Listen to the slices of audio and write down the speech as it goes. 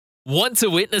Want to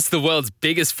witness the world's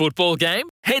biggest football game?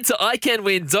 Head to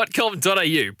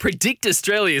iCanWin.com.au, predict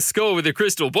Australia's score with a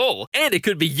crystal ball, and it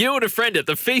could be you and a friend at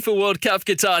the FIFA World Cup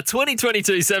Qatar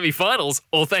 2022 semi-finals,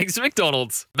 all thanks to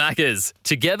McDonald's. Maccas,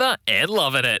 together and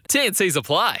loving it. TNCs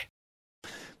apply.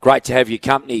 Great to have your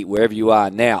company wherever you are.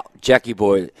 Now, Jackie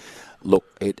boy, look,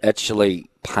 it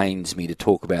actually pains me to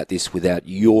talk about this without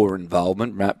your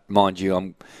involvement. Mind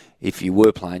you, if you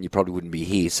were playing, you probably wouldn't be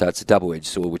here, so it's a double-edged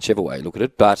sword, whichever way you look at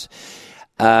it. But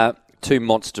two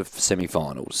monster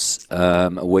semi-finals,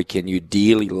 a weekend you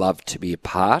dearly love to be a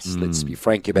part. Let's be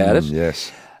frank about it.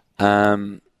 Yes.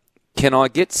 Can I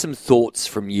get some thoughts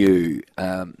from you?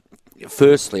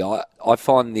 Firstly, I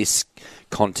find this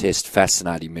contest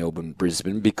fascinating,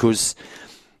 Melbourne-Brisbane, because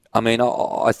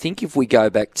I think if we go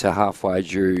back to halfway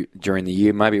during the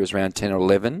year, maybe it was around 10 or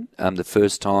 11, the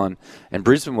first time, and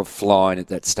Brisbane were flying at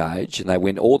that stage, and they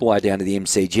went all the way down to the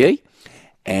MCG,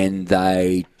 and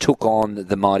they took on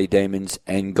the Mighty Demons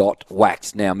and got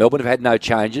whacked. Now, Melbourne have had no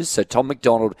changes, so Tom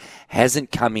McDonald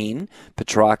hasn't come in.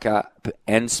 Petrarca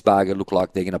and Spargo look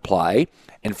like they're going to play.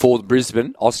 And for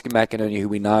Brisbane, Oscar McInerney, who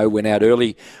we know went out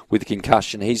early with a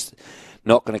concussion, he's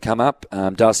not going to come up.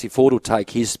 Darcy Ford will take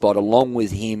his spot. Along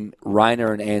with him,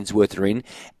 Rayner and Answorth are in.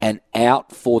 And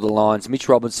out for the Lions, Mitch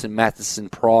Robinson, Matheson,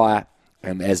 Pryor,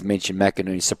 and as mentioned,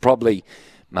 McInerney. So probably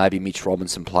maybe Mitch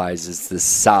Robinson plays as the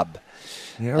sub.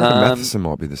 Yeah, I reckon Matheson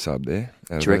might be the sub there.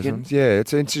 Do you reckon? Yeah,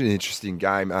 it's an interesting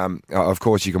game. Of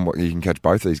course, you can catch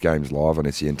both these games live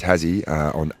on SEN Tassie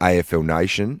on AFL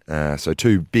Nation. So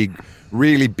two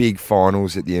really big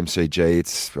finals at the MCG.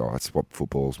 It's what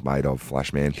football's made of,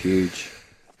 Flashman. Huge.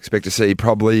 Expect to see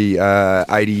probably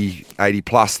 80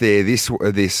 plus there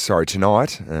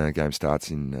tonight. Game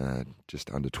starts in just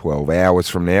under 12 hours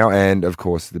from now. And, of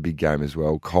course, the big game as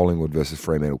well, Collingwood versus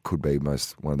Fremantle, could be one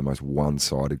of the most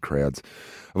one-sided crowds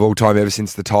of all time ever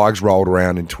since the Tigers rolled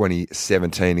around in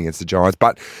 2017 against the Giants.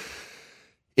 But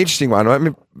interesting one. I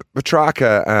mean,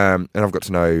 Petrarca, and I've got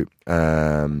to know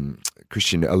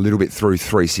Christian a little bit through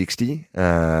 360.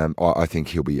 I think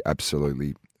he'll be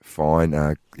absolutely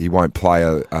fine. He won't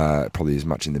play probably as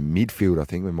much in the midfield. I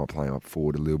think we might play him up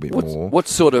forward a little bit more. What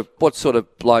sort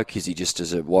of bloke is he? Just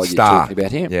as a while Star. You're talking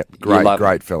about him, yeah,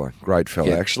 great fella.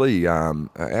 Yeah. Actually,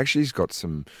 he's got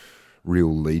some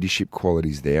real leadership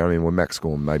qualities there. I mean, when Max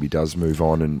Gorn maybe does move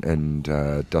on and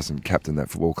doesn't captain that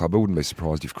football club, I wouldn't be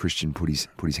surprised if Christian put his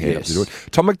hand up to do it.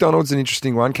 Tom McDonald's an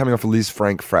interesting one, coming off a Liz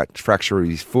Frank fracture of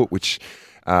his foot, which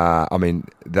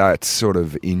that sort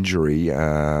of injury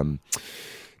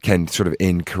can sort of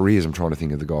end careers. I'm trying to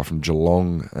think of the guy from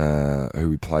Geelong who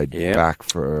we played back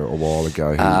for a while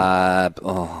ago.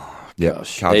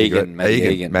 Matty Egan.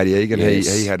 Matty Egan.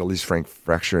 Yes. He had a Liz Frank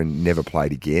fracture and never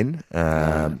played again.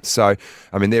 So,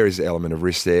 I mean, there is an element of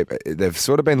risk there. They've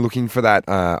sort of been looking for that.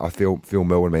 I feel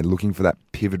Melbourne have been looking for that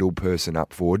pivotal person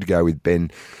up forward to go with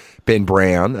Ben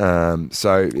Brown.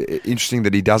 So interesting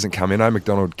that he doesn't come in.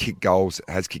 McDonald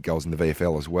has kicked goals in the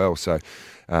VFL as well. So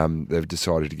they've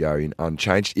decided to go in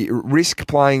unchanged. Risk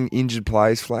playing injured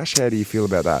players, Flash. How do you feel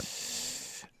about that?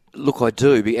 Look, I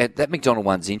do. That McDonald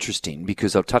one's interesting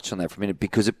because I'll touch on that for a minute,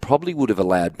 because it probably would have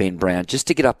allowed Ben Brown just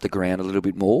to get up the ground a little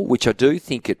bit more, which I do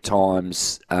think at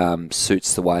times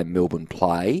suits the way Melbourne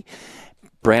play.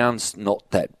 Brown's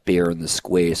not that bear in the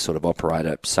square sort of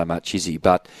operator so much, is he?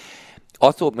 But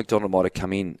I thought McDonald might have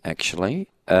come in, actually.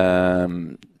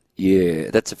 Yeah,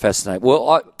 that's a fascinating...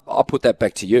 Well, I'll put that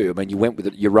back to you. I mean, you went with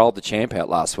it. You rolled the champ out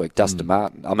last week, Dustin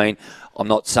Martin. I mean, I'm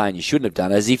not saying you shouldn't have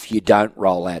done as if you don't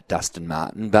roll out Dustin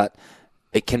Martin, but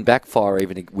it can backfire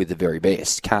even with the very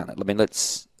best, can't it? I mean,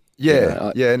 let's...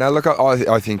 Yeah. No, look,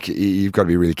 I think you've got to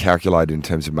be really calculated in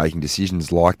terms of making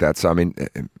decisions like that. So, I mean,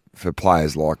 for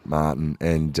players like Martin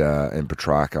and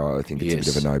Petrarca, I think it's a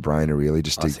bit of a no-brainer, really,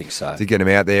 just to get them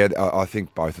out there. I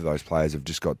think both of those players have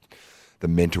just got the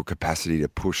mental capacity to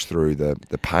push through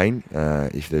the pain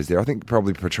if there's there. I think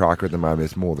probably Petrarca at the moment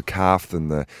is more the calf than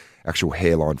the actual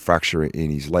hairline fracture in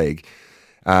his leg.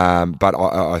 But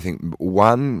I think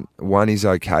one is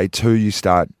okay. Two, you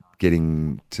start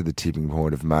getting to the tipping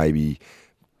point of maybe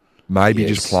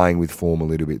just playing with form a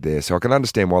little bit there. So I can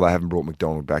understand why they haven't brought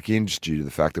McDonald back in, just due to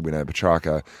the fact that we know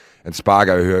Petrarca and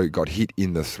Spargo, who got hit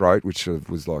in the throat, which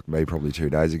was like me probably 2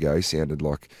 days ago, sounded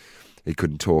like he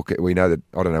couldn't talk. We know that,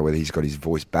 I don't know whether he's got his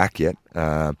voice back yet,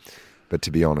 but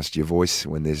to be honest, your voice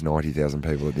when there's 90,000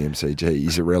 people at the MCG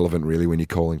is irrelevant really when you're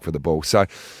calling for the ball. So,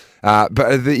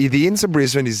 but the Inns of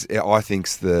Brisbane is, I think,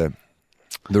 the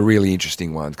really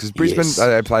interesting ones, because Brisbane,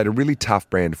 they played a really tough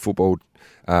brand of football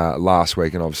last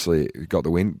week and obviously got the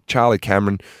win. Charlie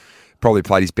Cameron probably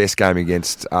played his best game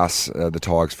against us, the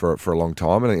Tigers, for a long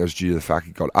time. I think it was due to the fact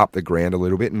he got up the ground a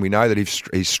little bit, and we know that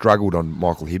he's struggled on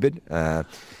Michael Hibberd.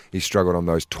 He struggled on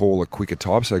those taller, quicker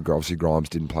types. So obviously Grimes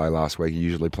didn't play last week. He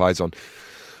usually plays on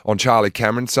Charlie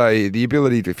Cameron. So the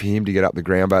ability for him to get up the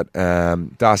ground. But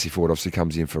Darcy Ford obviously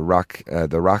comes in for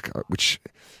the ruck, which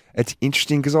it's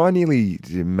interesting because I nearly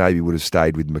maybe would have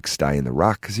stayed with McStay in the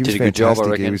ruck because he was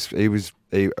fantastic. Good job,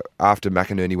 he after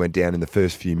McInerney went down in the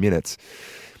first few minutes,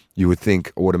 you would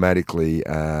think automatically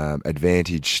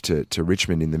advantage to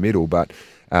Richmond in the middle, but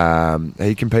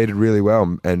he competed really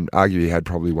well and arguably had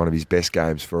probably one of his best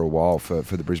games for a while for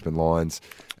the Brisbane Lions.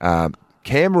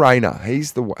 Cam Rayner,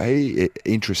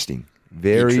 interesting.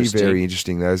 Very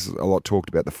interesting. There's a lot talked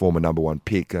about the former number one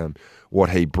pick, what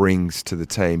he brings to the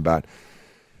team, but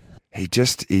he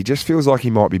just feels like he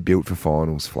might be built for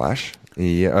finals, Flash.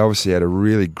 He obviously had a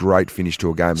really great finish to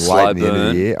a game late in the end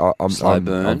of the year.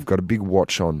 I've got a big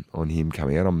watch on him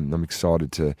coming out. I'm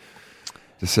excited to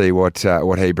see what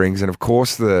he brings. And of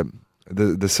course,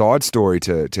 the side story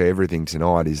to everything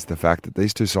tonight is the fact that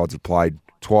these two sides have played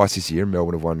twice this year and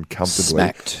Melbourne have won comfortably.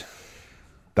 Smacked.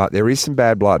 But there is some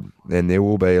bad blood, and there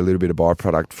will be a little bit of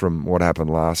byproduct from what happened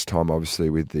last time, obviously,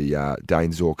 with the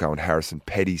Dane Zorko and Harrison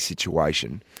Petty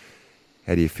situation.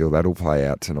 How do you feel that'll play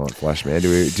out tonight, Flashman?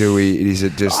 Is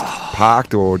it just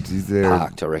parked, or is there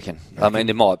parked? I reckon. I mean,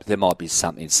 there might be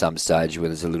something at some stage where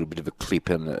there's a little bit of a clip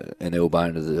and an elbow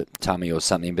into the tummy or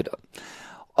something. But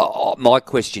my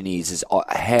question is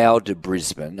how do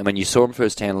Brisbane? I mean, you saw them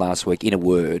firsthand last week. In a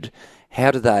word, how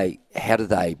do they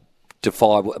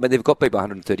defy? I mean, they've got people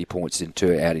 130 points in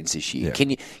 2 outings this year.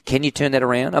 Yeah. Can you turn that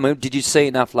around? I mean, did you see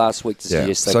enough last week to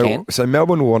suggest they can? So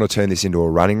Melbourne will want to turn this into a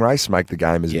running race, make the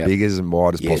game as big and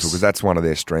wide as possible, because that's one of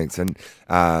their strengths, and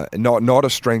not a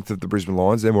strength of the Brisbane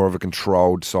Lions. They're more of a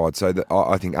controlled side. So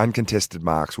I think uncontested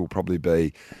marks will probably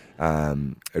be.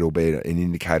 It'll be an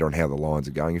indicator on how the Lions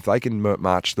are going. If they can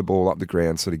march the ball up the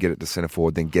ground, sort of get it to centre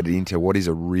forward, then get it into what is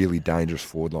a really dangerous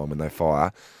forward line when they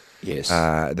fire. Yes.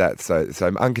 So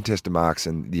uncontested marks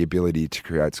and the ability to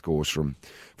create scores from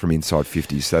inside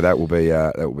 50s. So that will be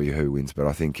who wins. But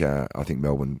I think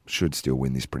Melbourne should still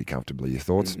win this pretty comfortably. Your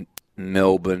thoughts?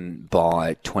 Melbourne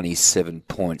by 27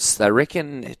 points. They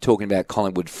reckon, talking about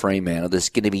Collingwood Fremantle, there's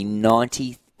going to be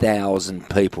 90,000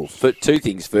 people. For two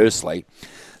things. Firstly,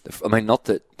 I mean, not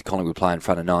that Collingwood play in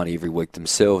front of 90 every week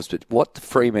themselves, but what's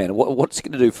it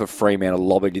going to do for Fremantle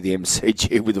lobbing to the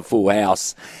MCG with a full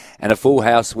house, and a full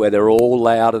house where they're all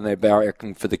loud and they're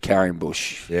barracking for the carrying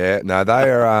bush? Yeah, no,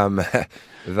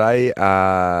 they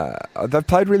are. They've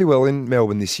played really well in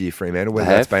Melbourne this year, Fremantle, whether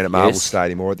that's been at Marvel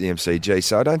Stadium or at the MCG.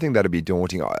 So I don't think that'd be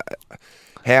daunting.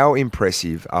 How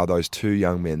impressive are those two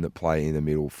young men that play in the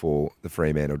middle for the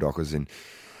Fremantle Dockers in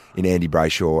Andy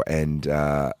Brayshaw and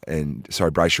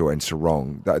Brayshaw and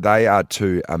Sarong? They are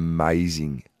two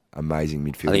amazing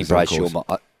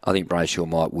midfielders. I think Brayshaw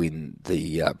might win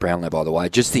the Brownlow, by the way.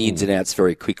 Just the ins and outs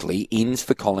very quickly. Ins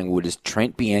for Collingwood is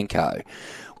Trent Bianco,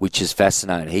 which is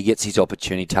fascinating. He gets his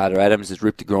opportunity. Taylor Adams has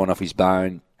ripped the groin off his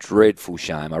bone. Dreadful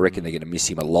shame. I reckon they're going to miss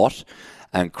him a lot.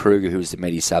 And Kruger, who is the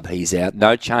Medi sub, he's out.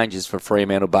 No changes for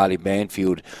Fremantle. Barty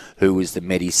Banfield, who is the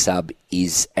Medi sub,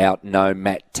 is out. No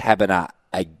Matt Taberner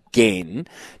again.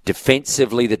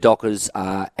 Defensively, the Dockers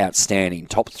are outstanding.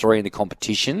 Top 3 in the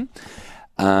competition.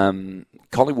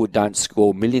 Collingwood don't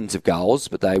score millions of goals,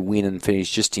 but they win and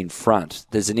finish just in front.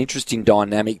 There's an interesting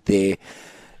dynamic there.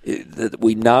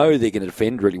 We know they're going to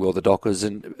defend really well, the Dockers,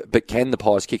 but can the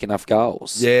Pies kick enough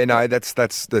goals? Yeah, no, that's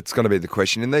going to be the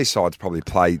question. And these sides probably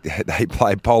play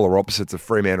polar opposites of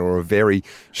Fremantle, or a very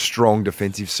strong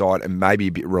defensive side and maybe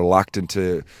a bit reluctant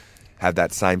to have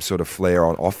that same sort of flair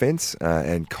on offense.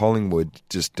 And Collingwood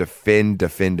just defend,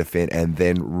 and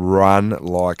then run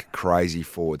like crazy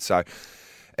forward. So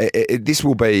this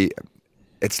will be.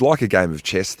 It's like a game of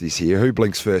chess this year. Who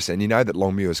blinks first? And you know that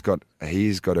Longmuir's got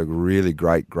a really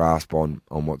great grasp on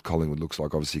what Collingwood looks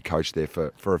like. Obviously coached there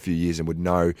for a few years and would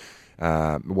know,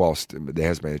 whilst there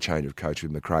has been a change of coach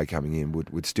with McRae coming in,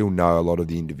 would still know a lot of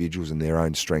the individuals and their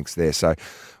own strengths there. So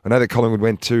I know that Collingwood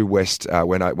went west,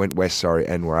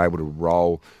 and were able to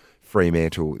roll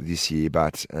Fremantle this year,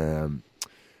 but.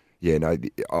 Yeah, no,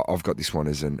 I've got this one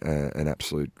as an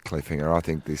absolute cliffhanger. I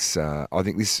think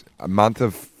this month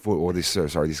of this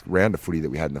round of footy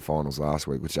that we had in the finals last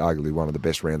week, which is arguably one of the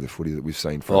best rounds of footy that we've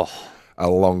seen for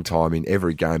a long time in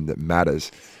every game that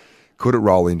matters. Could it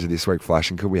roll into this week,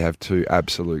 Flash, and could we have two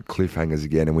absolute cliffhangers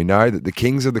again? And we know that the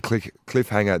kings of the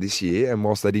cliffhanger this year, and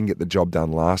whilst they didn't get the job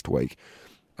done last week,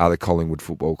 are the Collingwood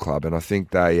Football Club. And I think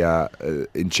they,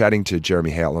 in chatting to Jeremy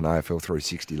Howell on AFL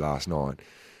 360 last night,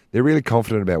 they're really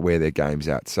confident about where their game's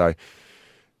at. So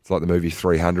It's like the movie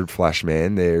 300 Flash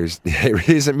Man. There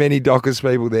isn't many Dockers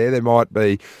people there. There might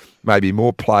be maybe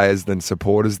more players than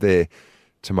supporters there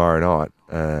tomorrow night.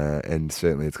 And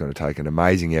certainly it's going to take an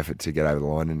amazing effort to get over the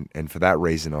line. And for that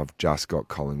reason, I've just got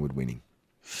Collingwood winning.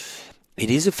 It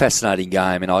is a fascinating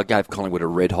game, and I gave Collingwood a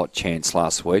red-hot chance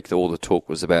last week. All the talk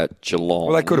was about Geelong.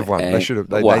 Well, they could have won. They should have.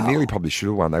 They nearly probably should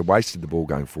have won. They wasted the ball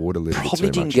going forward a little bit too much. Probably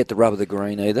didn't get the rub of the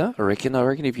green either, I reckon. I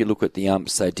reckon if you look at the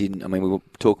umps, they didn't. I mean, we'll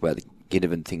talk about the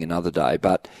Ginnivan thing another day,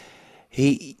 but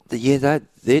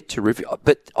they're terrific.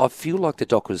 But I feel like the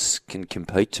Dockers can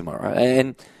compete tomorrow.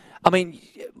 And, I mean,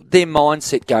 their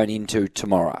mindset going into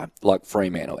tomorrow, like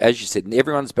Fremantle, as you said,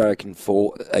 everyone's barracking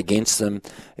against them.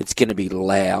 It's going to be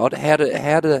loud. How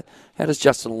does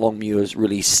Justin Longmuir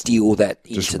really steal that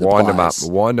into the players?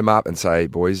 Wind them up and say,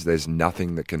 boys, there's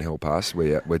nothing that can help us.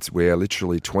 We're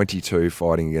literally 22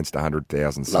 fighting against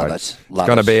 100,000. So it's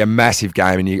going to be a massive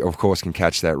game, and you, of course, can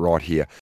catch that right here